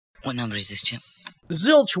What number is this, Chip?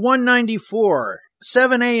 Zilch 194,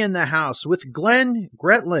 7A in the house with Glenn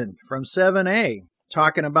Gretland from 7A,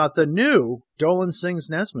 talking about the new Dolan Sings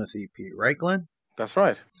Nesmith EP, right, Glenn? That's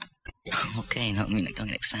right. Okay, don't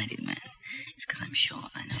get excited, man. It's because I'm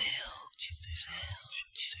short, I know.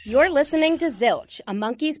 You're listening to Zilch, a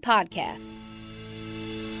Monkees podcast.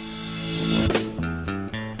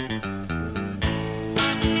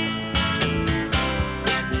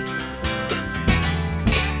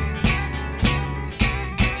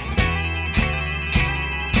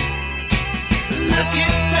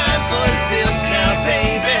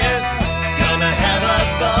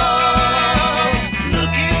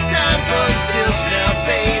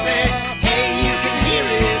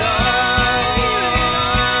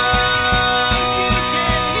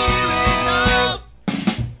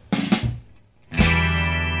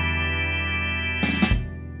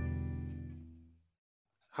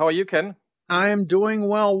 How are you, Ken? I am doing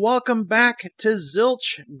well. Welcome back to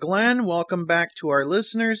Zilch. Glenn, welcome back to our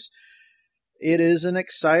listeners. It is an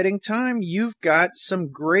exciting time. You've got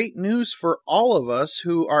some great news for all of us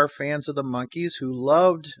who are fans of the Monkees, who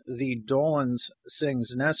loved the Dolan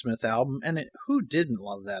Sings Nesmith album, and who didn't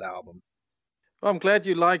love that album? Well, I'm glad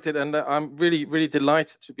you liked it, and I'm really, really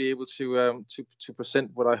delighted to be able to present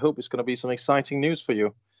what I hope is going to be some exciting news for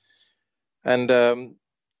you. And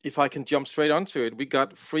if I can jump straight onto it, we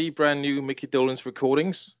got 3 brand new Mickey Dolenz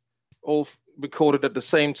recordings, all recorded at the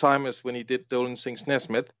same time as when he did Dolan Sings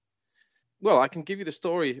Nesmith. Well, I can give you the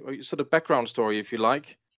story, or sort of background story, if you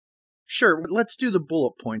like. Sure, let's do the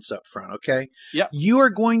bullet points up front, okay? Yeah. You are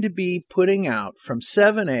going to be putting out from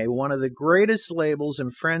 7A, one of the greatest labels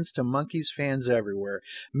and friends to Monkees fans everywhere,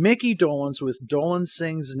 Mickey Dolenz with Dolan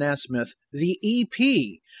Sings Nesmith, the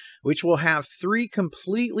EP, which will have 3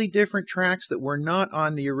 completely different tracks that were not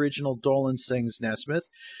on the original Dolan Sings Nesmith.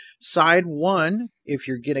 Side 1, if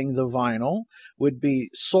you're getting the vinyl, would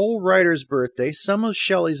be Soul Writer's Birthday, Some of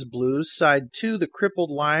Shelley's Blues. Side 2, The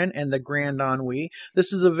Crippled Lion and The Grand Ennui.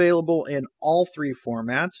 This is available in all 3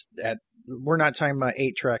 formats. We're not talking about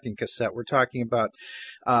 8-track and cassette. We're talking about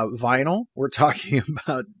vinyl. We're talking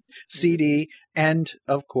about CD and,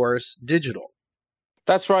 of course, digital.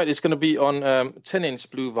 That's right. It's going to be on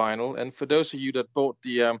 10-inch blue vinyl. And for those of you that bought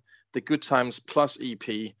the Good Times Plus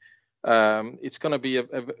EP, it's going to be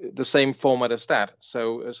the same format as that.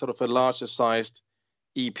 So a sort of a larger sized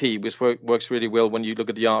EP, which works really well when you look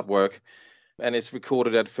at the artwork. And it's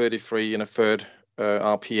recorded at 33 1/3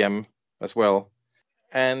 RPM as well.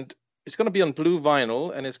 And it's going to be on blue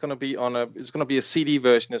vinyl, and it's going to be a CD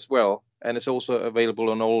version as well. And it's also available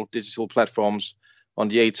on all digital platforms on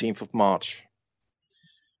the 18th of March.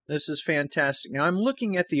 This is fantastic. Now, I'm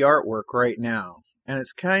looking at the artwork right now, and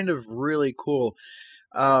it's kind of really cool.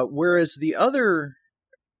 Whereas the other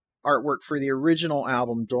artwork for the original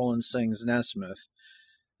album, Dolan Sings Nesmith,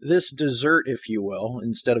 this dessert, if you will,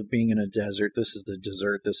 instead of being in a desert, this is the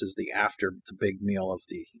dessert. This is the after the big meal of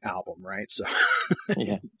the album, right? So,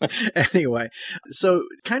 yeah. Anyway, so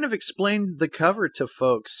kind of explain the cover to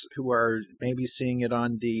folks who are maybe seeing it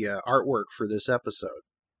on the artwork for this episode.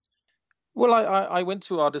 Well, I went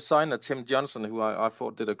to our designer, Tim Johnson, who I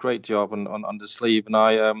thought did a great job on the sleeve. And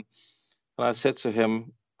I said to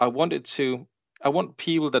him, I want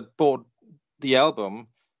people that bought the album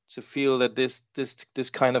to feel that this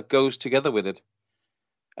kind of goes together with it.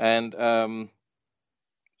 And the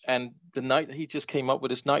night he just came up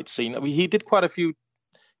with his night scene. I mean, he did quite a few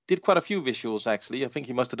visuals, actually. I think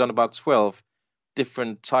he must have done about 12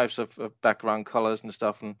 different types of background colors and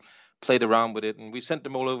stuff, and played around with it. And we sent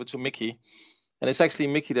them all over to Mickey. And it's actually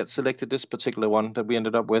Mickey that selected this particular one that we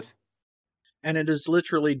ended up with. And it is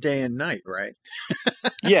literally day and night, right?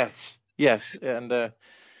 Yes. And I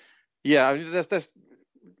mean, that's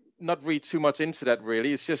not read too much into that,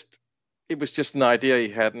 really. It was just an idea he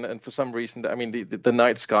had. And for some reason, I mean, the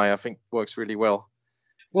night sky, I think, works really well.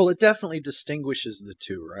 Well, it definitely distinguishes the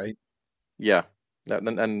two, right? Yeah.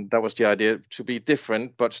 And that was the idea, to be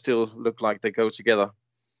different, but still look like they go together.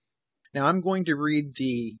 Now, I'm going to read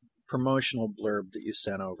the promotional blurb that you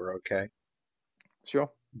sent over, okay? Sure.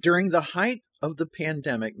 During the height of the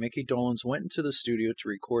pandemic, Mickey Dolenz went into the studio to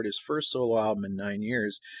record his first solo album in 9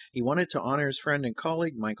 years. He wanted to honor his friend and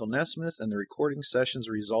colleague, Michael Nesmith, and the recording sessions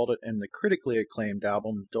resulted in the critically acclaimed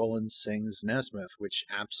album, Dolan Sings Nesmith, which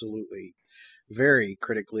absolutely very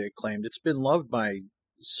critically acclaimed. It's been loved by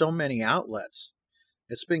so many outlets.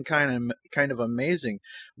 It's been kind of amazing.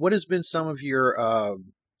 What has been some of your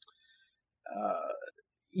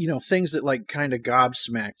things that like kind of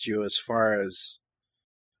gobsmacked you as far as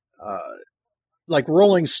like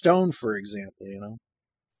Rolling Stone, for example,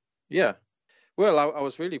 Yeah. Well, I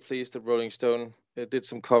was really pleased that Rolling Stone did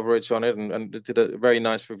some coverage on it and did a very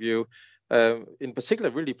nice review. In particular,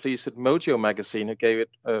 really pleased with Mojo magazine, who gave it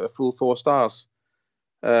a full 4 stars,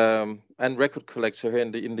 and Record Collector here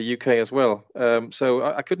in the UK as well. So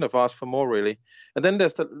I couldn't have asked for more, really. And then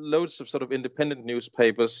there's loads of sort of independent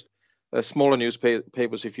newspapers, smaller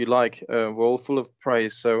newspapers, if you like, were all full of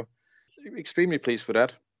praise. So extremely pleased with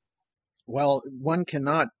that. Well, one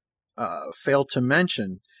cannot fail to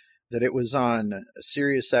mention that it was on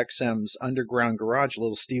Sirius XM's Underground Garage,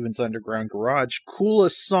 Little Steven's Underground Garage,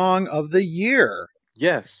 coolest song of the year.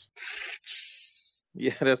 Yes.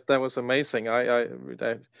 Yeah, that was amazing. I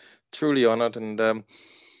truly honored, and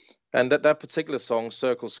that particular song,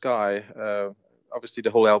 Circle Sky, obviously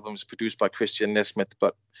the whole album is produced by Christian Nesmith,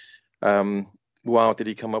 but wow, did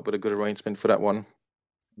he come up with a good arrangement for that one.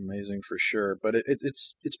 Amazing for sure. But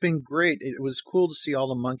it's been great. It was cool to see all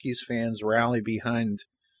the Monkees fans rally behind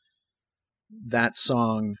that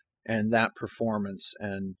song and that performance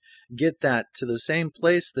and get that to the same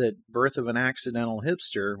place that Birth of an Accidental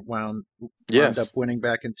Hipster wound up winning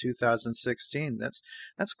back in 2016.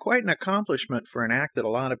 That's quite an accomplishment for an act that a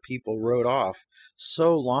lot of people wrote off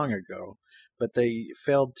so long ago, but they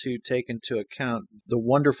failed to take into account the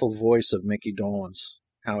wonderful voice of Mickey Dolenz,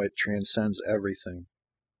 how it transcends everything.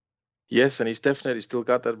 Yes, and he's definitely still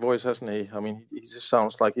got that voice, hasn't he? I mean, he just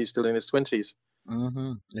sounds like he's still in his 20s.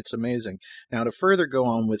 Mm-hmm. It's amazing. Now, to further go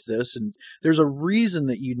on with this, and there's a reason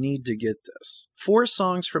that you need to get this. 4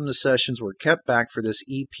 songs from the sessions were kept back for this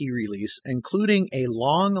EP release, including a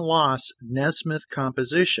long-lost Nesmith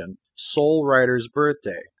composition, Soul Rider's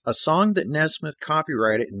Birthday, a song that Nesmith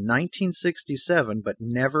copyrighted in 1967 but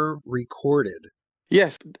never recorded.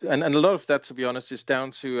 Yes, and a lot of that, to be honest, is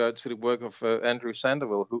down to the work of Andrew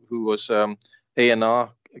Sandoval, who was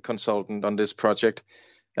A&R consultant on this project.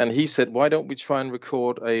 And he said, why don't we try and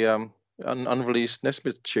record an unreleased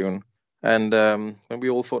Nesmith tune? And we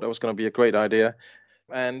all thought that was going to be a great idea.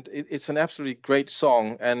 And it's an absolutely great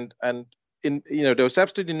song. And there was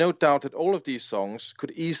absolutely no doubt that all of these songs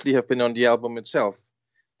could easily have been on the album itself.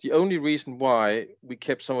 The only reason why we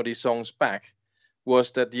kept some of these songs back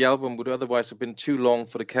was that the album would otherwise have been too long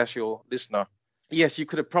for the casual listener. Yes, you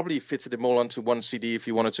could have probably fitted them all onto one CD if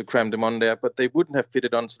you wanted to cram them on there, but they wouldn't have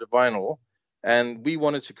fitted onto the vinyl. And we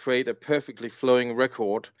wanted to create a perfectly flowing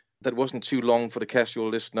record that wasn't too long for the casual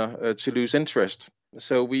listener to lose interest.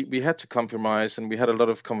 So we had to compromise, and we had a lot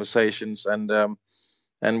of conversations,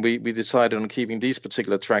 and we decided on keeping these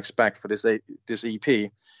particular tracks back for this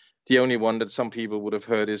EP. The only one that some people would have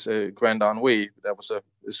heard is Grand Ennui. That was a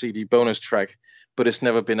CD bonus track, but it's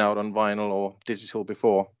never been out on vinyl or digital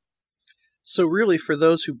before. So really, for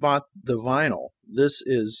those who bought the vinyl, this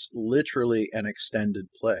is literally an extended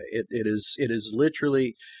play. It is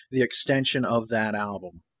literally the extension of that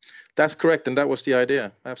album. That's correct, and that was the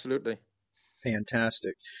idea. Absolutely.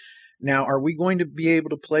 Fantastic. Now, are we going to be able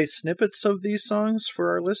to play snippets of these songs for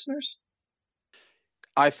our listeners?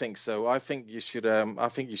 I think so. I think you should. I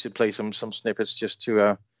think you should play some snippets just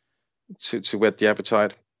to whet the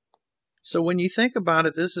appetite. So when you think about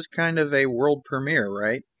it, this is kind of a world premiere,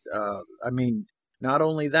 right? I mean, not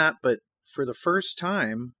only that, but for the first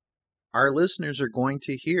time, our listeners are going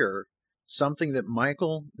to hear something that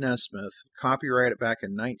Michael Nesmith copyrighted back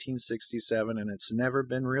in 1967, and it's never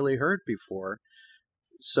been really heard before.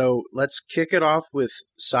 So let's kick it off with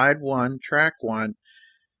side 1, track 1.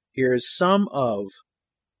 Here is some of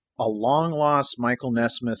a long-lost Michael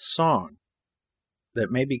Nesmith song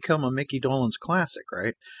that may become a Mickey Dolenz classic,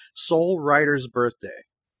 right? Soul Rider's Birthday.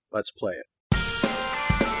 Let's play it.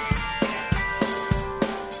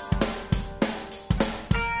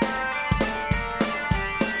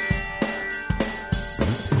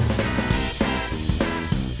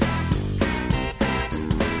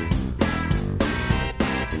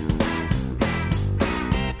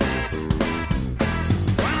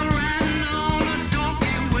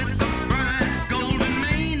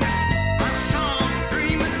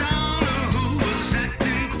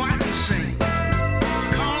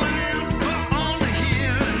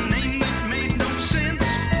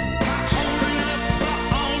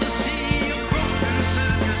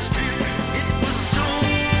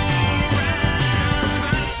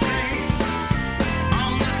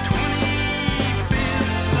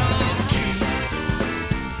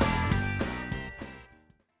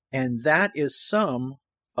 And that is some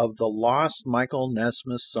of the lost Michael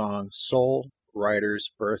Nesmith song, Soul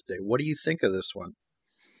Rider's Birthday. What do you think of this one?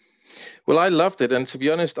 Well, I loved it. And to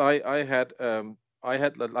be honest, I had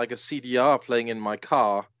like a CDR playing in my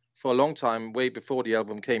car for a long time, way before the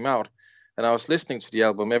album came out. And I was listening to the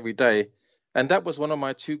album every day. And that was one of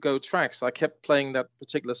my to-go tracks. I kept playing that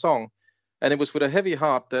particular song. And it was with a heavy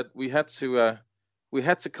heart that we had to we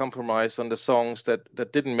had to compromise on the songs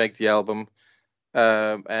that didn't make the album,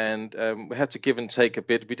 and we had to give and take a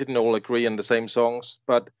bit. We didn't all agree on the same songs,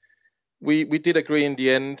 but we did agree in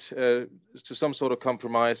the end to some sort of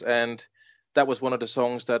compromise, and that was one of the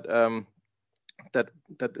songs that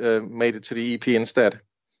made it to the EP instead.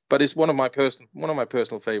 But it's one of my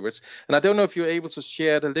personal favorites. And I don't know if you're able to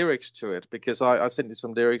share the lyrics to it, because I sent you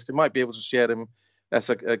some lyrics. They might be able to share them as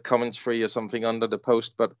a commentary or something under the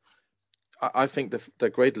post. But I think they're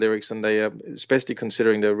great lyrics, and they, especially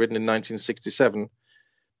considering they're written in 1967,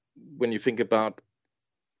 when you think about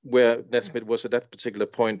where Nesmith was at that particular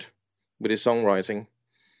point with his songwriting.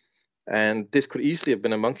 And this could easily have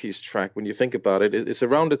been a Monkees track when you think about it. It's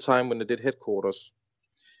around the time when they did Headquarters.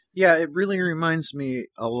 Yeah, it really reminds me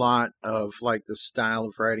a lot of like the style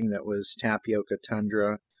of writing that was Tapioca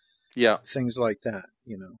Tundra. Yeah. Things like that,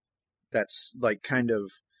 you know. That's like kind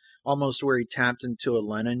of almost where he tapped into a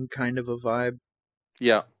Lennon kind of a vibe.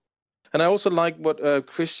 Yeah. And I also like what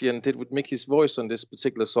Christian did with Mickey's voice on this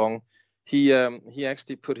particular song. He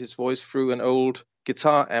actually put his voice through an old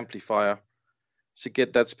guitar amplifier to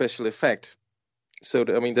get that special effect. So,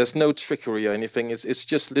 I mean, there's no trickery or anything. It's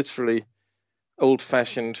just literally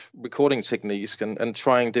old-fashioned recording techniques and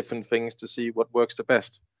trying different things to see what works the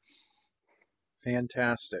best.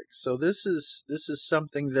 Fantastic. So this is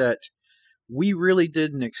something that we really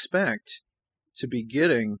didn't expect to be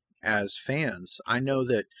getting as fans. I know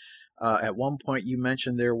that at one point you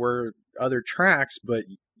mentioned there were other tracks, but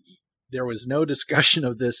there was no discussion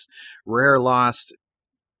of this rare lost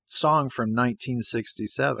song from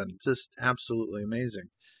 1967. Just absolutely amazing.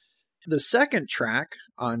 The second track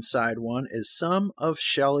on side one is Some of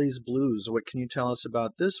Shelley's Blues. What can you tell us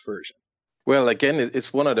about this version? Well, again,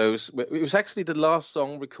 it's one of those. It was actually the last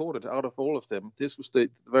song recorded out of all of them. This was the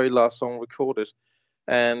very last song recorded.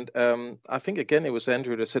 And I think, again, it was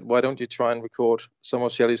Andrew that said, why don't you try and record Some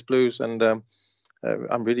of Shelley's Blues? And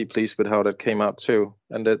I'm really pleased with how that came out, too.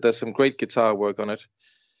 And there's some great guitar work on it.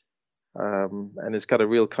 And it's got a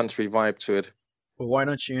real country vibe to it. Well, why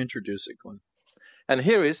don't you introduce it, Glenn? And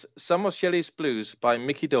here is Some of Shelley's Blues by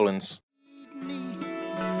Mickey Dolenz.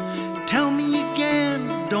 Tell me again,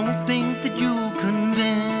 don't think that you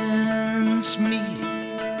convince me.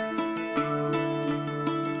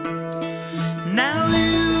 Now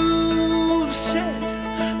you've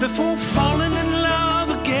said before falling in love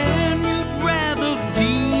again, you'd rather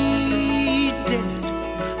be dead.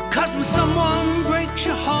 'Cause when someone breaks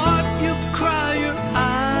your heart, you cry your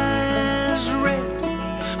eyes red.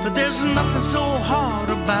 But there's nothing so hard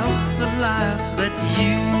about the life that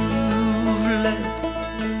you've led.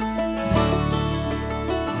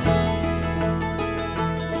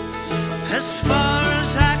 As far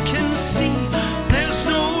as I can see, there's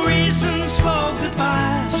no reasons for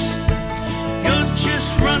goodbyes. You're just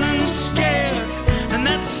running scared, and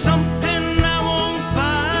that's something I won't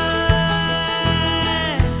buy.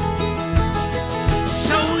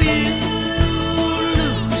 So you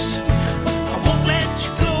lose, I won't let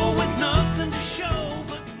you go with nothing to show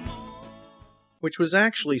but more. Which was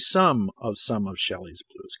actually some of Shelley's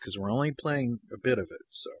Blues, because we're only playing a bit of it,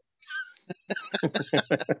 so.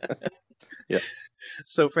 Yeah.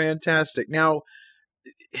 So fantastic. Now,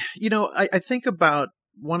 you know, I think about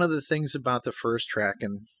one of the things about the first track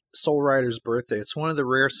and Soul Rider's Birthday. It's one of the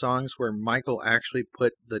rare songs where Michael actually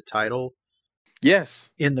put the title Yes.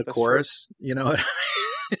 in the That's chorus. True. You know,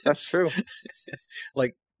 That's true.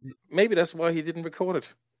 Like, maybe that's why he didn't record it.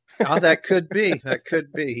 Oh, that could be. That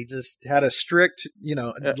could be. He just had a strict, you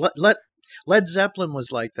know, Yeah. Led Zeppelin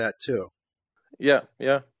was like that too. Yeah,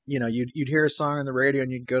 yeah. You know, you'd hear a song on the radio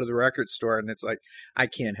and you'd go to the record store and it's like, I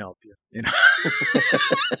can't help you, you know.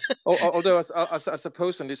 Although I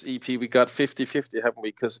suppose on this EP we got 50-50, haven't we?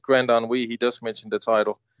 Because Grand Ennui, he does mention the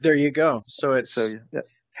title. There you go. So it's yeah.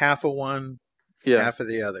 half of one, Yeah. half of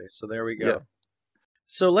the other. So there we go. Yeah.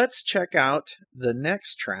 So let's check out the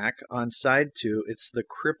next track on side 2. It's The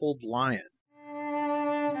Crippled Lion.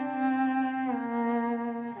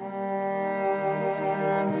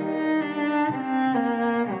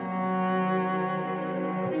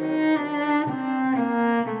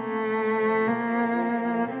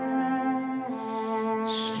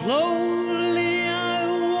 Slowly I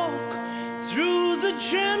walk through the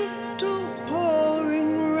gentle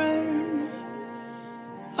pouring rain.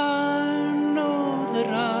 I know that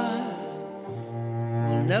I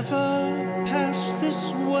will never pass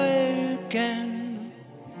this way again.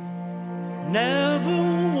 Never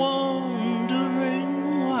wondering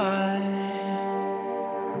why.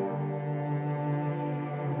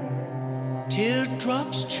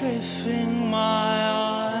 Teardrops chafing my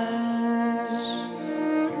eyes.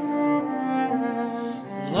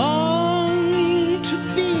 Longing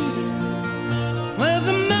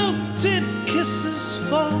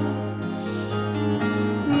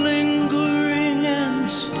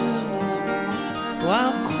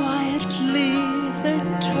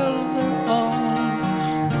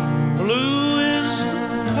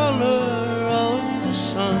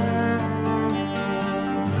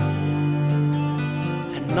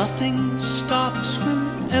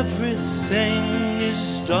everything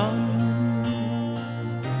is done.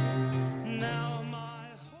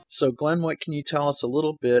 So, Glenn, what can you tell us a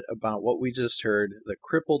little bit about what we just heard, The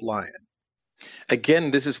Crippled Lion? Again,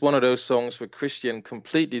 this is one of those songs where Christian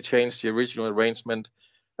completely changed the original arrangement.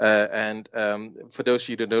 And for those of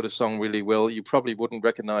you that know the song really well, you probably wouldn't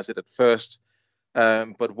recognize it at first.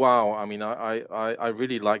 But wow, I mean, I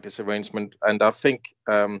really like this arrangement. And I think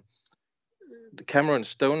Cameron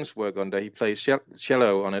Stone's work on there, he plays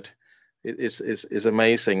cello on it, is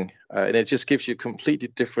amazing. And it just gives you a completely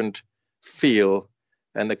different feel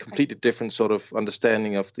and a completely different sort of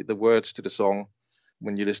understanding of the words to the song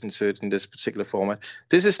when you listen to it in this particular format.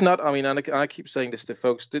 This is not, I mean, I keep saying this to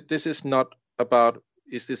folks, this is not about,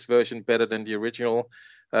 is this version better than the original?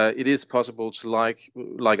 It is possible to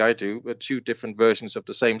like I do, two different versions of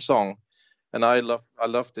the same song. And I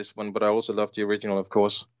love this one, but I also love the original, of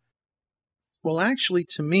course. Well, actually,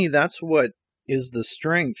 to me, that's what is the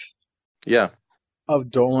strength of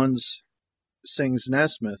Dolenz Sings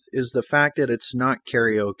Nesmith, is the fact that it's not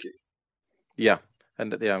karaoke. Yeah.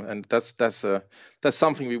 And that's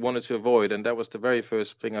something we wanted to avoid, and that was the very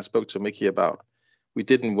first thing I spoke to Mickey about. We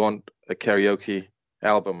didn't want a karaoke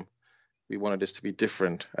album. We wanted this to be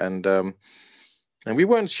different, and we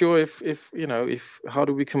weren't sure if how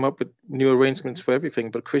do we come up with new arrangements for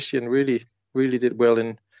everything. But Christian really did well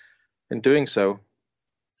in doing so.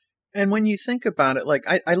 And when you think about it, like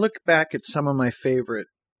I look back at some of my favorite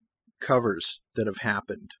covers that have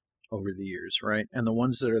happened over the years, right, and the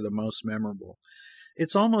ones that are the most memorable.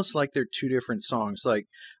 It's almost like they're two different songs. Like,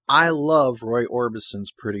 I love Roy Orbison's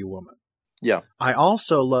Pretty Woman. Yeah. I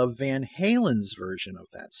also love Van Halen's version of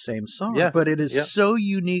that same song. Yeah. But it is so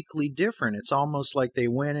uniquely different. It's almost like they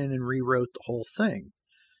went in and rewrote the whole thing.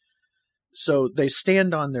 So they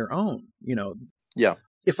stand on their own, you know. Yeah.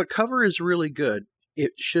 If a cover is really good,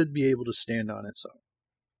 it should be able to stand on its own.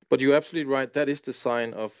 But you're absolutely right. That is the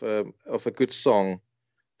sign of a good song.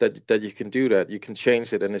 That you can do that. You can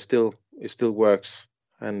change it and it still works.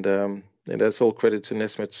 And that's all credit to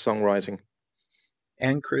Nesmith's songwriting.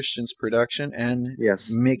 And Christian's production, and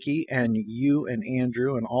Mickey and you and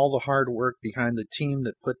Andrew and all the hard work behind the team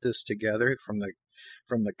that put this together, from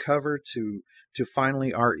the cover to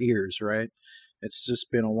finally our ears, right? It's just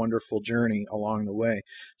been a wonderful journey along the way.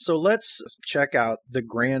 So let's check out The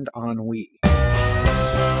Grand Ennui.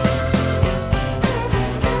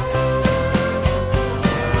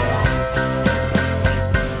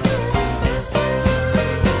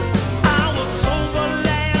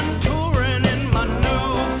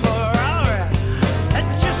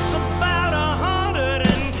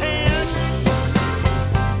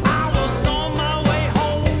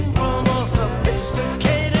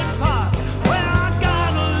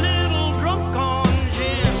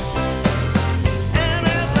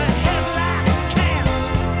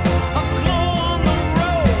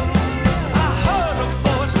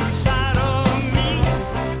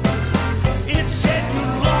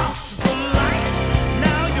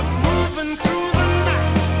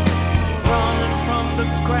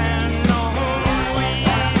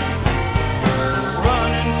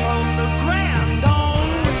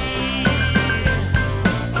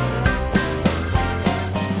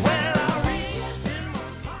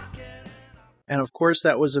 And of course,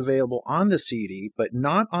 that was available on the CD, but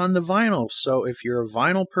not on the vinyl. So if you're a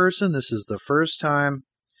vinyl person, this is the first time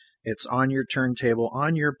it's on your turntable,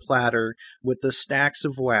 on your platter, with the stacks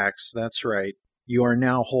of wax. That's right. You are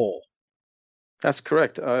now whole. That's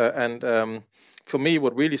correct. And for me,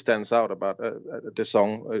 what really stands out about the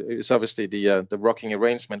song is obviously the rocking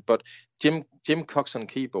arrangement, but Jim Cox on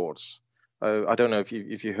keyboards. I don't know if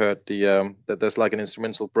you heard that there's like an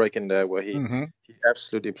instrumental break in there where he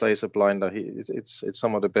absolutely plays a blinder. It's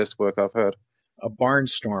some of the best work I've heard. A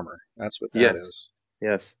barnstormer. That's what that is.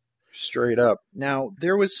 Yes. Straight up. Now,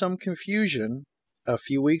 there was some confusion a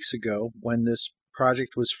few weeks ago when this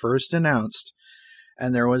project was first announced,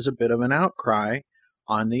 and there was a bit of an outcry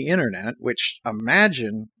on the internet, which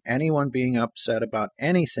imagine anyone being upset about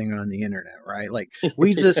anything on the internet, right? Like,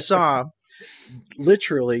 we just saw...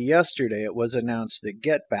 Literally yesterday, it was announced that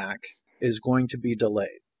Get Back is going to be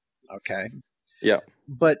delayed. Okay. Yeah.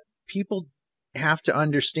 But people have to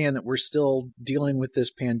understand that we're still dealing with this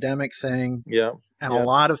pandemic thing. Yeah. And a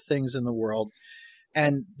lot of things in the world.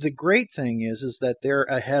 And the great thing is that they're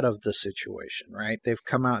ahead of the situation, right? They've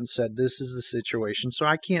come out and said, this is the situation. So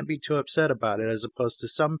I can't be too upset about it, as opposed to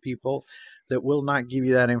some people that will not give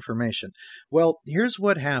you that information. Well, here's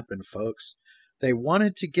what happened, folks. They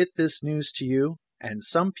wanted to get this news to you, and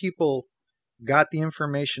some people got the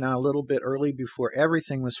information out a little bit early before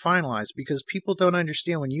everything was finalized, because people don't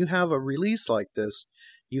understand, when you have a release like this,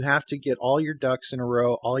 You have to get all your ducks in a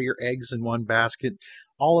row, all your eggs in one basket,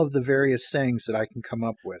 all of the various sayings that I can come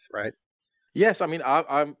up with, right? Yes, I mean,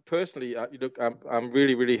 I'm personally, look, I'm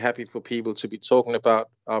really, really happy for people to be talking about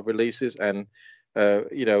our releases and,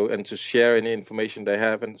 and to share any information they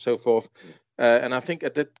have and so forth. And I think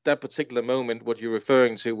at that particular moment, what you're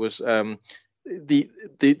referring to was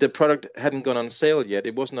the product hadn't gone on sale yet.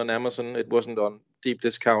 It wasn't on Amazon. It wasn't on deep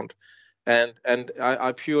discount, and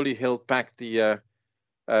I purely held back the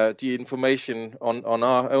information on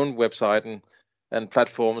our own website and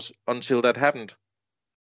platforms until that happened.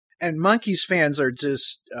 And Monkees fans are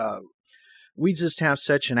just, we just have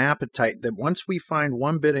such an appetite that once we find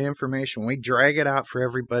one bit of information, we drag it out for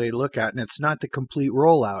everybody to look at, and it's not the complete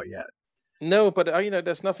rollout yet. No, but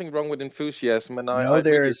there's nothing wrong with enthusiasm, and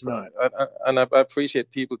there is not. I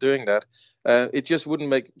appreciate people doing that. It just wouldn't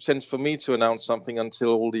make sense for me to announce something until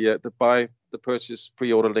all the purchase,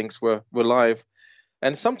 pre-order links were live.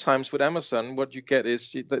 And sometimes with Amazon, what you get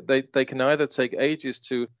is they can either take ages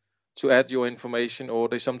to add your information, or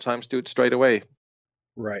they sometimes do it straight away.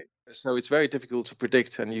 Right. So it's very difficult to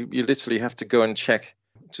predict, and you literally have to go and check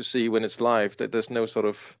to see when it's live. That there's no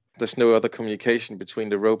other communication between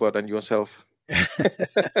the robot and yourself.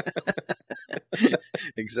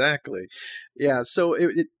 Exactly. Yeah. So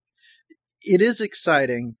it is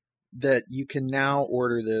exciting that you can now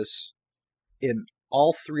order this in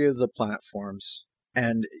all 3 of the platforms,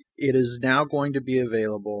 and it is now going to be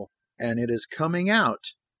available, and it is coming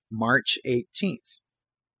out March 18th.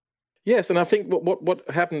 Yes, and I think what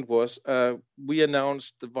happened was we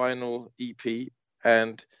announced the vinyl EP,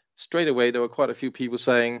 and straight away there were quite a few people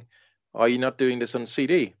saying, "Are you not doing this on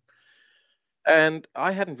CD?" And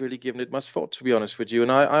I hadn't really given it much thought, to be honest with you.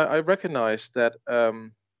 And I recognized that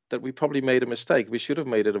we probably made a mistake. We should have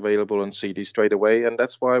made it available on CD straight away, and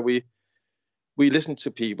that's why we listened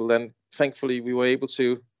to people, and thankfully we were able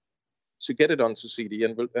to get it onto CD,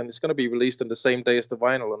 and it's going to be released on the same day as the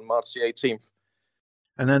vinyl on March the 18th.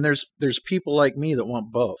 And then there's people like me that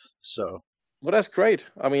want both. So, well, that's great.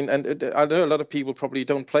 I mean, and I know a lot of people probably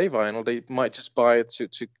don't play vinyl. They might just buy it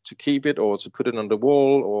to keep it or to put it on the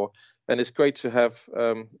wall, and it's great to have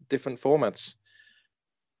different formats.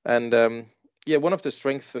 And one of the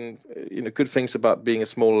strengths and good things about being a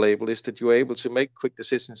small label is that you're able to make quick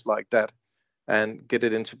decisions like that and get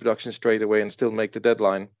it into production straight away and still make the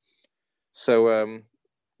deadline. So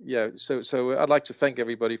so I'd like to thank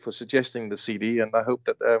everybody for suggesting the CD, and I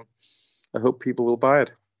hope people will buy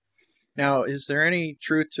it. Now, is there any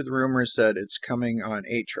truth to the rumors that it's coming on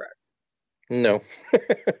 8-track? No.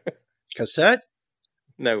 Cassette?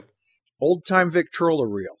 No. Old-time Victrola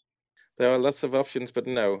reel? There are lots of options, but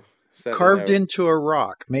no. Sadly, carved into a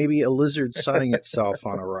rock, maybe a lizard sunning itself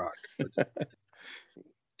on a rock.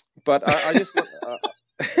 But I just want,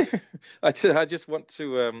 I just want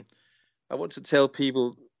to. I want to tell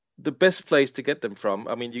people the best place to get them from.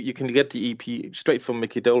 I mean, you can get the EP straight from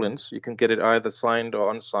Mickey Dolenz. You can get it either signed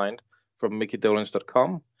or unsigned from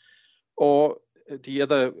mickeydolenz.com, or the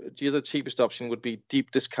other cheapest option would be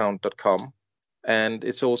deepdiscount.com, and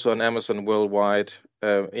it's also on Amazon worldwide.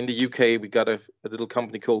 In the UK, we got a little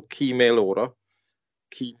company called Key Mail Order,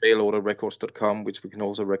 keymailorderrecords.com, which we can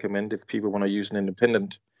also recommend if people want to use an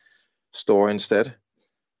independent store instead.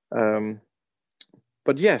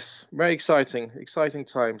 But yes, very exciting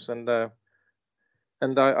times, and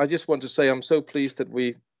I just want to say I'm so pleased that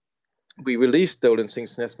we released Dolan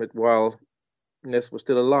Sings Nesmith while Nes was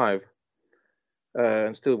still alive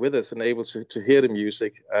and still with us and able to hear the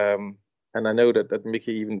music. And I know that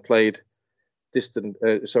Mickey even played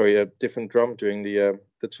a different drum during the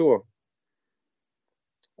tour,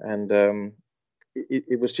 and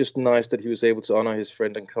it was just nice that he was able to honor his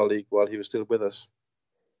friend and colleague while he was still with us.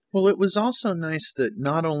 Well, it was also nice that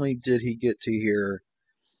not only did he get to hear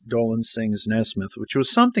Dolan Sings Nesmith, which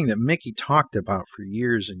was something that Mickey talked about for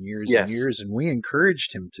years and years and years, and we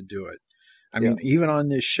encouraged him to do it. I mean, even on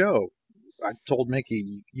this show, I told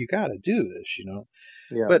Mickey, you got to do this,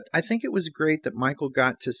 Yeah. But I think it was great that Michael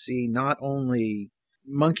got to see not only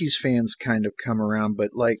Monkees fans kind of come around, but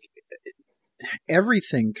like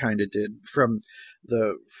everything kind of did, from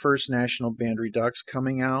the first National Band Redux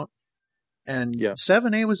coming out. And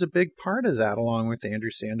 7A was a big part of that, along with Andrew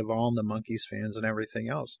Sandoval and the Monkees fans and everything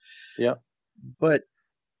else. Yeah. But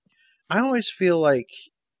I always feel like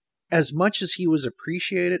as much as he was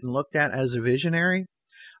appreciated and looked at as a visionary,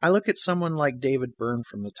 I look at someone like David Byrne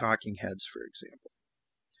from the Talking Heads, for example.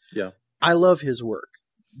 Yeah. I love his work,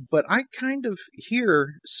 but I kind of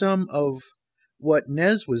hear some of what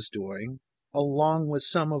Nez was doing along with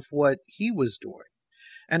some of what he was doing.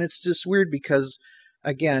 And it's just weird because,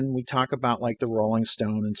 again, we talk about like the Rolling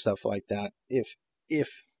Stone and stuff like that. If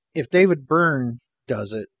if David Byrne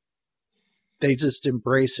does it, they just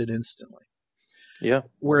embrace it instantly. Yeah.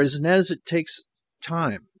 Whereas Nez, it takes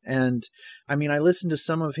time. And I mean, I listen to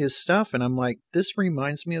some of his stuff and I'm like, this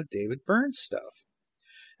reminds me of David Byrne's stuff.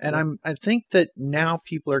 And I think that now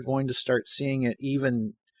people are going to start seeing it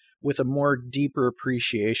even with a more deeper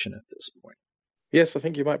appreciation at this point. Yes, I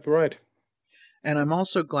think you might be right. And I'm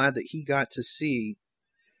also glad that he got to see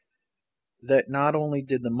that not only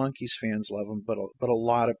did the Monkees fans love him, but a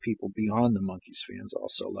lot of people beyond the Monkees fans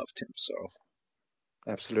also loved him. So,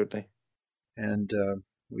 absolutely. And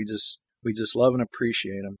we just love and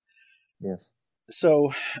appreciate him. Yes.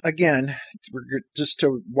 So again, just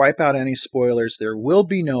to wipe out any spoilers, there will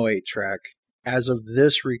be no 8-track as of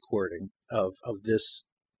this recording of this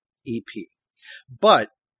EP. But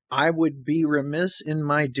I would be remiss in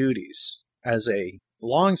my duties as a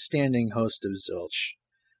long-standing host of Zilch,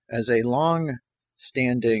 as a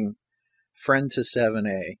long-standing friend to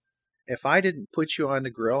 7A, if I didn't put you on the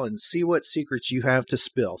grill and see what secrets you have to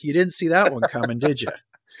spill. You didn't see that one coming, did you?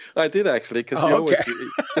 I did actually, because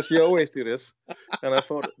you always do this. And I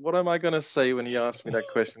thought, what am I going to say when he asked me that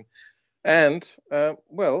question? And,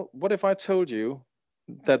 well, what if I told you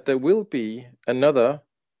that there will be another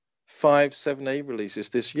 5 7A releases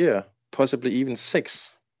this year, possibly even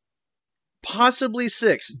 6? Possibly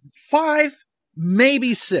 6. 5,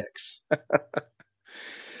 maybe 6.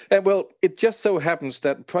 And well, it just so happens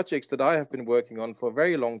that projects that I have been working on for a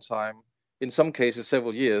very long time, in some cases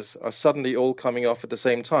several years, are suddenly all coming off at the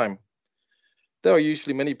same time. There are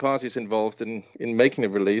usually many parties involved in making a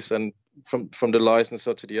release, and from the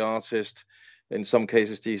licensor to the artist, in some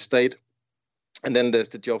cases the estate. And then there's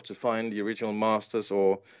the job to find the original masters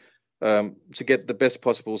or to get the best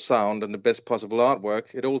possible sound and the best possible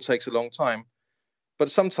artwork. It all takes a long time. But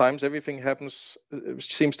sometimes everything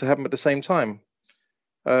seems to happen at the same time.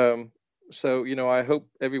 So, I hope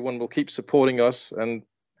everyone will keep supporting us, and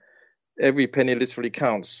every penny literally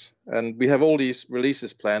counts. And we have all these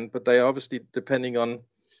releases planned, but they are obviously depending on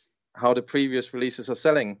how the previous releases are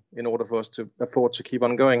selling in order for us to afford to keep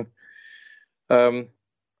on going.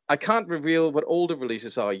 I can't reveal what all the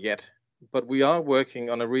releases are yet, but we are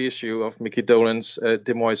working on a reissue of Mickey Dolenz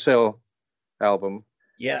Demoiselle album.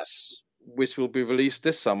 Yes. Which will be released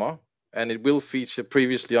this summer, and it will feature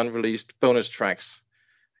previously unreleased bonus tracks,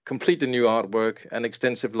 completely new artwork, and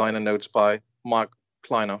extensive liner notes by Mark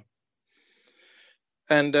Kleiner.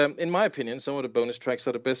 And in my opinion, some of the bonus tracks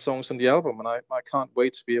are the best songs on the album, and I can't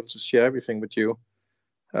wait to be able to share everything with you.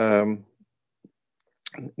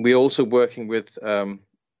 We're also working with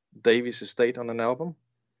Davies Estate on an album,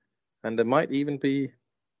 and there might even be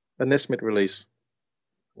a Nesmith release.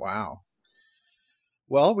 Wow.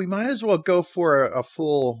 Well, we might as well go for a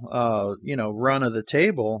full, run of the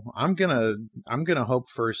table. I'm gonna hope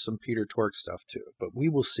for some Peter Tork stuff too, but we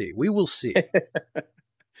will see. We will see.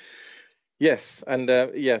 Yes, and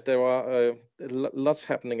there are lots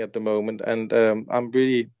happening at the moment, and I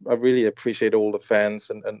really appreciate all the fans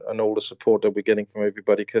and all the support that we're getting from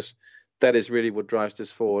everybody, because that is really what drives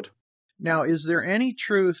this forward. Now, is there any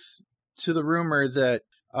truth to the rumor that?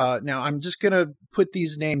 Now, I'm just gonna put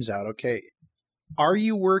these names out, okay? Are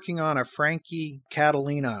you working on a Frankie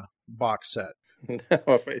Catalina box set?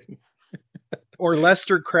 No, or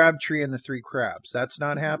Lester Crabtree and the Three Crabs? That's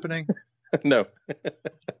not happening? No.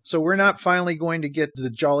 So we're not finally going to get the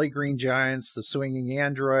Jolly Green Giants, the Swinging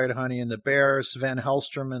Android, Honey and the Bear, Sven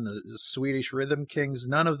Hellstrom and the Swedish Rhythm Kings.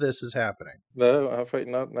 None of this is happening. No, I'm afraid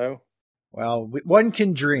not, no. Well, one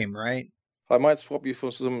can dream, right? I might swap you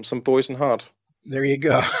for some Poison Heart. There you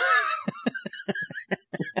go.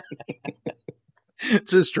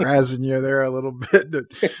 Just razzing you there a little bit.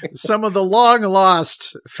 Some of the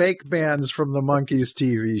long-lost fake bands from the Monkees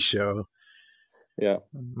TV show. Yeah.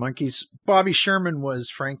 Monkees. Bobby Sherman was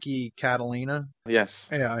Frankie Catalina. Yes.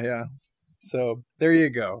 Yeah. So there you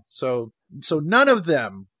go. So none of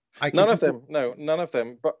them. None of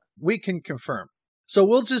them. But we can confirm. So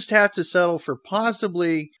we'll just have to settle for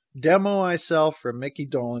possibly Demo Myself from Mickey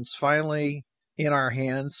Dolenz finally in our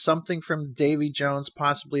hands, something from Davy Jones,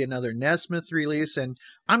 possibly another Nesmith release, and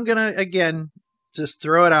I'm gonna again just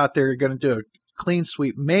throw it out there. Going to do a clean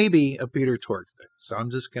sweep, maybe a Peter Tork thing. So I'm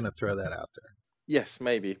just going to throw that out there. Yes,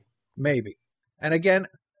 maybe. And again,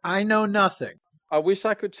 I know nothing. I wish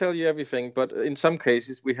I could tell you everything, but in some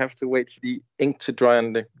cases we have to wait for the ink to dry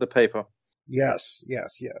on the paper. Yes.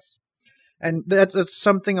 And that's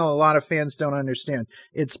something a lot of fans don't understand.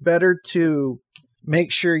 It's better to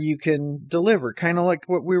make sure you can deliver, kind of like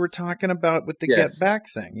what we were talking about with the Get Back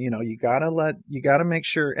thing. You gotta make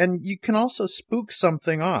sure, and you can also spook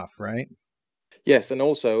something off, right? Yes, and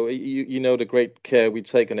also you know the great care we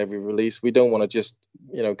take on every release. We don't want to just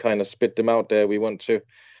kind of spit them out there. We want to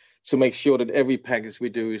make sure that every package we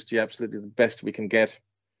do is the absolutely the best we can get,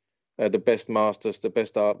 the best masters, the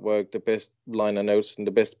best artwork, the best liner notes, and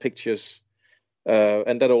the best pictures,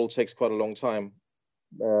 and that all takes quite a long time.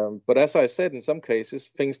 But as I said, in some cases,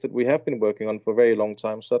 things that we have been working on for a very long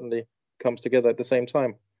time suddenly comes together at the same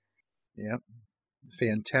time. Yep.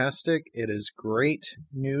 Fantastic. It is great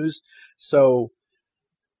news. So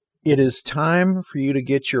it is time for you to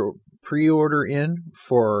get your pre-order in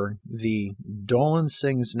for the Dolan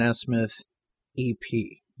Sings Nesmith EP.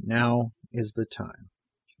 Now is the time.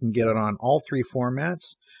 You can get it on all three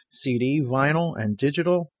formats, CD, vinyl, and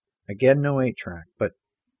digital. Again, no 8-track, but,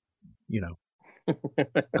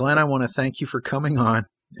 Glenn, I want to thank you for coming on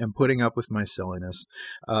and putting up with my silliness.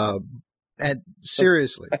 And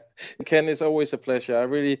seriously, Ken, it's always a pleasure. I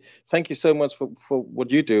really thank you so much for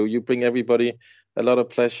what you do. You bring everybody a lot of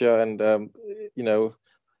pleasure, and I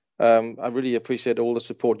really appreciate all the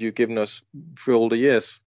support you've given us through all the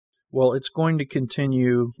years. Well, it's going to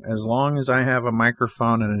continue as long as I have a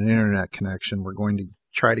microphone and an internet connection. We're going to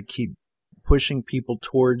try to keep pushing people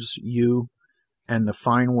towards you and the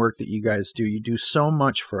fine work that you guys do. You do so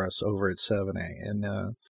much for us over at 7A,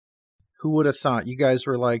 and who would have thought? You guys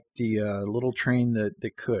were like the little train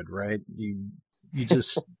that could, right? You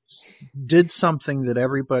just did something that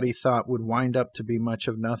everybody thought would wind up to be much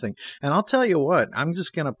of nothing. And I'll tell you what, I'm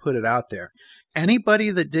just going to put it out there.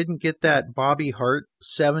 Anybody that didn't get that Bobby Hart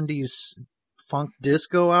 70s funk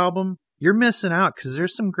disco album, you're missing out, because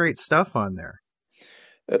there's some great stuff on there.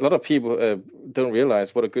 A lot of people don't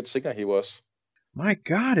realize what a good singer he was. My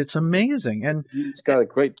God, it's amazing. And he's got a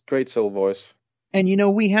great soul voice. And,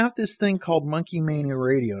 we have this thing called Monkey Mania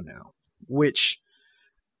Radio now, which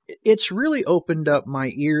it's really opened up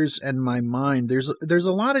my ears and my mind. There's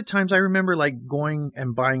a lot of times I remember like going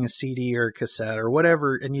and buying a CD or a cassette or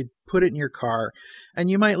whatever, and you'd put it in your car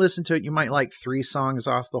and you might listen to it. You might like 3 songs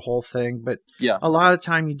off the whole thing, but a lot of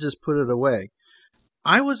time you just put it away.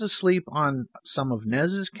 I was asleep on some of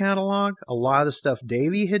Nez's catalog, a lot of the stuff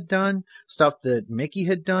Davey had done, stuff that Mickey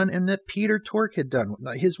had done, and that Peter Tork had done.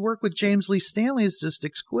 His work with James Lee Stanley is just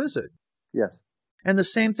exquisite. Yes. And the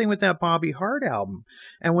same thing with that Bobby Hart album.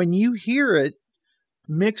 And when you hear it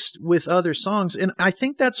mixed with other songs, and I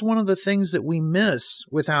think that's one of the things that we miss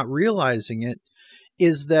without realizing it,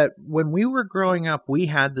 is that when we were growing up, we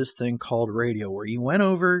had this thing called radio where you went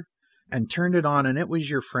over and turned it on and it was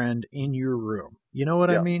your friend in your room. You know what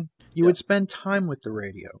I mean? You would spend time with the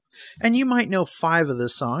radio. And you might know 5 of the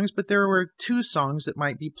songs, but there were 2 songs that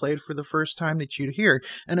might be played for the first time that you'd hear.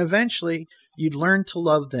 And eventually you'd learn to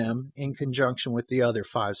love them in conjunction with the other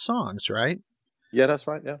 5 songs, right? Yeah, that's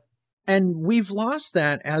right, yeah. And we've lost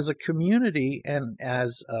that as a community and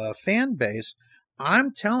as a fan base.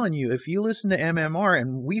 I'm telling you, if you listen to MMR,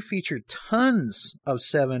 and we feature tons of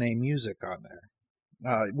 7A music on there,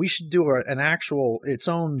 we should do an actual, its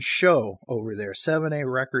own show over there.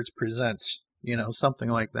 7A Records Presents, something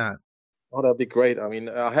like that. Oh, that'd be great. I mean,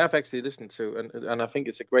 I have actually listened to, and I think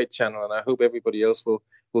it's a great channel, and I hope everybody else will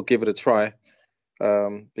give it a try.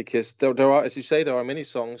 Because there are, as you say, there are many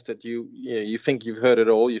songs that you think you've heard it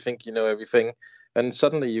all, you think you know everything, and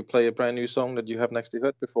suddenly you play a brand new song that you haven't actually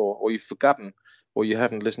heard before, or you've forgotten, or you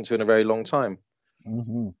haven't listened to in a very long time.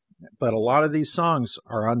 Mm-hmm. But a lot of these songs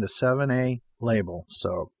are on the 7A label,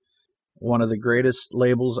 so one of the greatest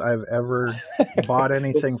labels I've ever bought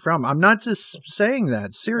anything from. I'm not just saying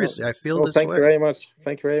that. Seriously, I feel this way. Thank you very much.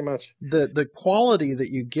 Thank you very much. The quality that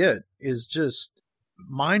you get is just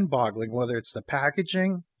mind-boggling, whether it's the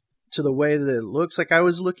packaging to the way that it looks. Like I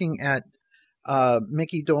was looking at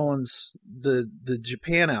Mickey Dolenz the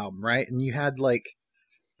Japan album, right? And you had like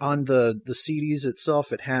on the CDs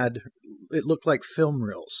itself, it looked like film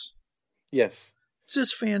reels. Yes. It's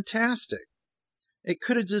just fantastic. It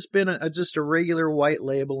could have just been just a regular white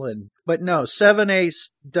label, but no, 7A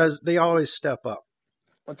they always step up.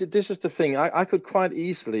 Well, this is the thing. I could quite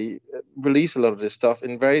easily release a lot of this stuff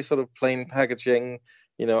in very sort of plain packaging,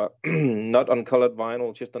 not on colored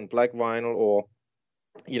vinyl, just on black vinyl, or,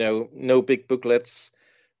 no big booklets,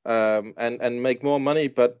 and make more money.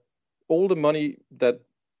 But all the money that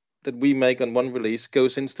we make on one release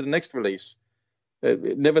goes into the next release.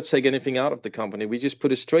 Never take anything out of the company. We just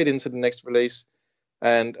put it straight into the next release.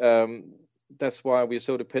 And that's why we're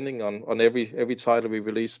so depending on every title we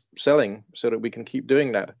release selling, so that we can keep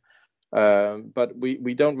doing that. But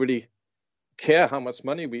we don't really care how much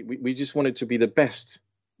money. We just want it to be the best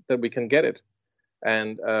that we can get it.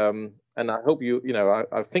 And I hope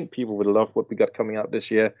I think people will love what we got coming out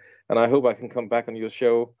this year. And I hope I can come back on your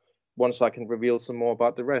show once I can reveal some more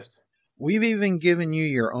about the rest. We've even given you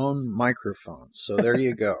your own microphone. So there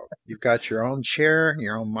you go. You've got your own chair,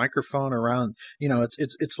 your own microphone around. You know,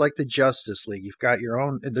 it's like the Justice League. You've got your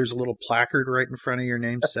own. There's a little placard right in front of your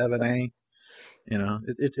name, 7A. You know,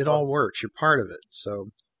 it all works. You're part of it.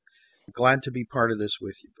 So glad to be part of this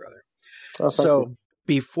with you, brother. Oh, so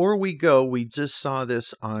before we go, we just saw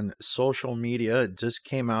this on social media. It just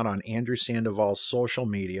came out on Andrew Sandoval's social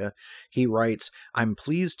media. He writes, "I'm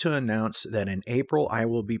pleased to announce that in April, I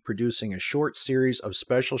will be producing a short series of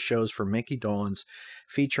special shows for Mickey Dolenz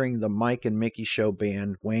featuring the Mike and Mickey Show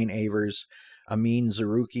band, Wayne Avers, Amin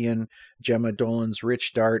Zarukian, Gemma Dolenz,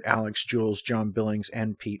 Rich Dart, Alex Jules, John Billings,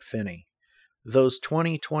 and Pete Finney. Those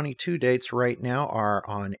 2022 dates right now are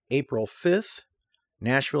on April 5th,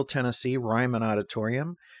 Nashville, Tennessee, Ryman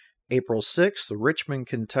Auditorium. April 6th, Richmond,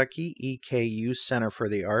 Kentucky, EKU Center for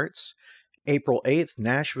the Arts. April 8th,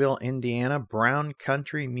 Nashville, Indiana, Brown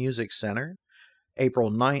Country Music Center. April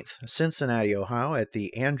 9th, Cincinnati, Ohio, at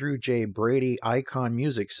the Andrew J. Brady Icon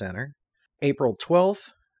Music Center. April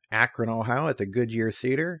 12th, Akron, Ohio, at the Goodyear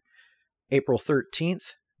Theater. April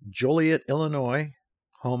 13th, Joliet, Illinois,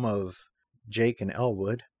 home of Jake and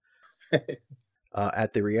Elwood.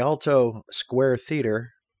 At the Rialto Square Theater,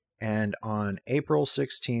 and on April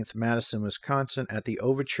 16th, Madison, Wisconsin, at the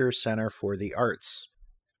Overture Center for the Arts."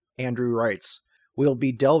 Andrew writes, "We'll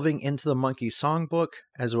be delving into the Monkey Songbook,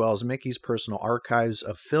 as well as Mickey's personal archives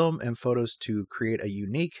of film and photos to create a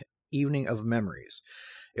unique evening of memories.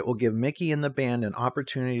 It will give Mickey and the band an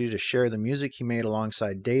opportunity to share the music he made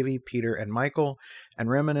alongside Davy, Peter, and Michael, and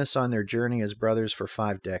reminisce on their journey as brothers for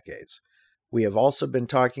 5 decades. We have also been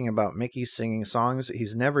talking about Mickey singing songs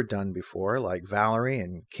he's never done before, like Valerie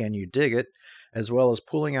and Can You Dig It, as well as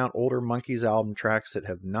pulling out older Monkees album tracks that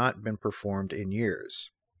have not been performed in years.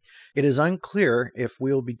 It is unclear if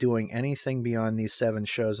we'll be doing anything beyond these 7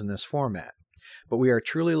 shows in this format, but we are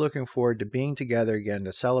truly looking forward to being together again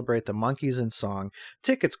to celebrate the Monkees in song.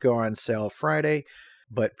 Tickets go on sale Friday,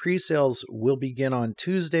 but pre-sales will begin on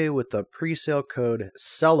Tuesday with the pre-sale code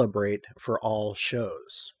CELEBRATE for all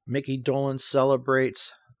shows. Mickey Dolenz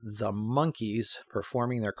celebrates the Monkees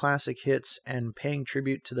performing their classic hits and paying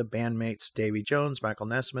tribute to the bandmates Davy Jones, Michael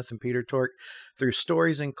Nesmith, and Peter Tork through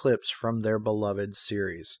stories and clips from their beloved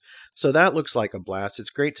series." So that looks like a blast. It's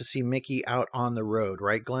great to see Mickey out on the road,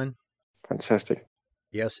 right, Glenn? Fantastic.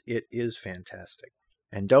 Yes, it is fantastic.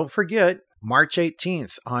 And don't forget, March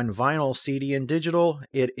 18th on vinyl, CD, and digital,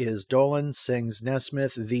 it is Dolenz Sings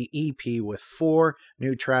Nesmith, the EP, with 4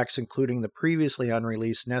 new tracks, including the previously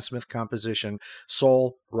unreleased Nesmith composition,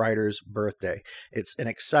 Soul Rider's Birthday. It's an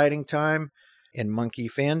exciting time in Monkey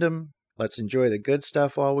fandom. Let's enjoy the good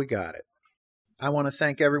stuff while we got it. I want to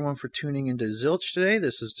thank everyone for tuning into Zilch today.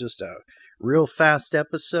 This is just a real fast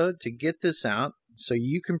episode to get this out so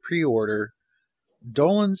you can pre-order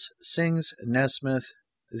Dolenz Sings Nesmith,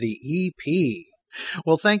 the EP.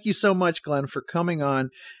 Well, thank you so much, Glenn, for coming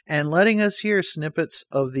on and letting us hear snippets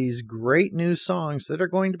of these great new songs that are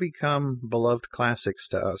going to become beloved classics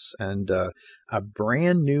to us, and a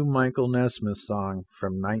brand new Michael Nesmith song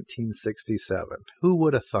from 1967. Who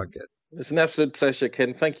would have thunk it? It's an absolute pleasure,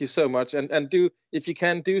 Ken. Thank you so much. And do, if you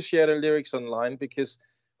can, do share the lyrics online, because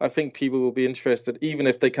I think people will be interested, even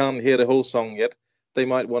if they can't hear the whole song yet. They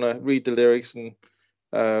might want to read the lyrics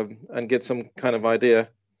and get some kind of idea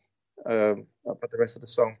about the rest of the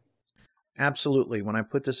song. Absolutely. When I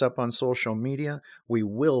put this up on social media, we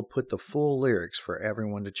will put the full lyrics for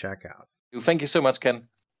everyone to check out. Thank you so much, Ken.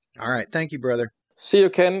 All right. Thank you, brother. See you,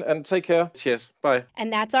 Ken, and take care. Cheers. Bye.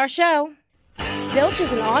 And that's our show. Zilch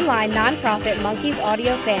is an online nonprofit Monkees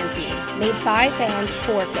audio fanzine made by fans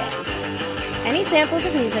for fans. Any samples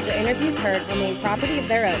of music or interviews heard remain property of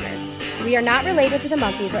their owners. We are not related to the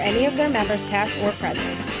Monkees or any of their members past or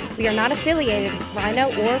present. We are not affiliated with Rhino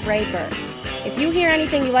or Ray Bird. If you hear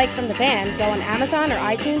anything you like from the band, go on Amazon or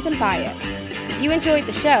iTunes and buy it. If you enjoyed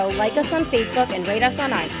the show, like us on Facebook and rate us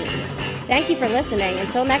on iTunes. Thank you for listening.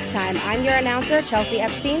 Until next time, I'm your announcer, Chelsea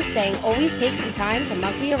Epstein, saying always take some time to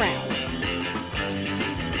monkey around.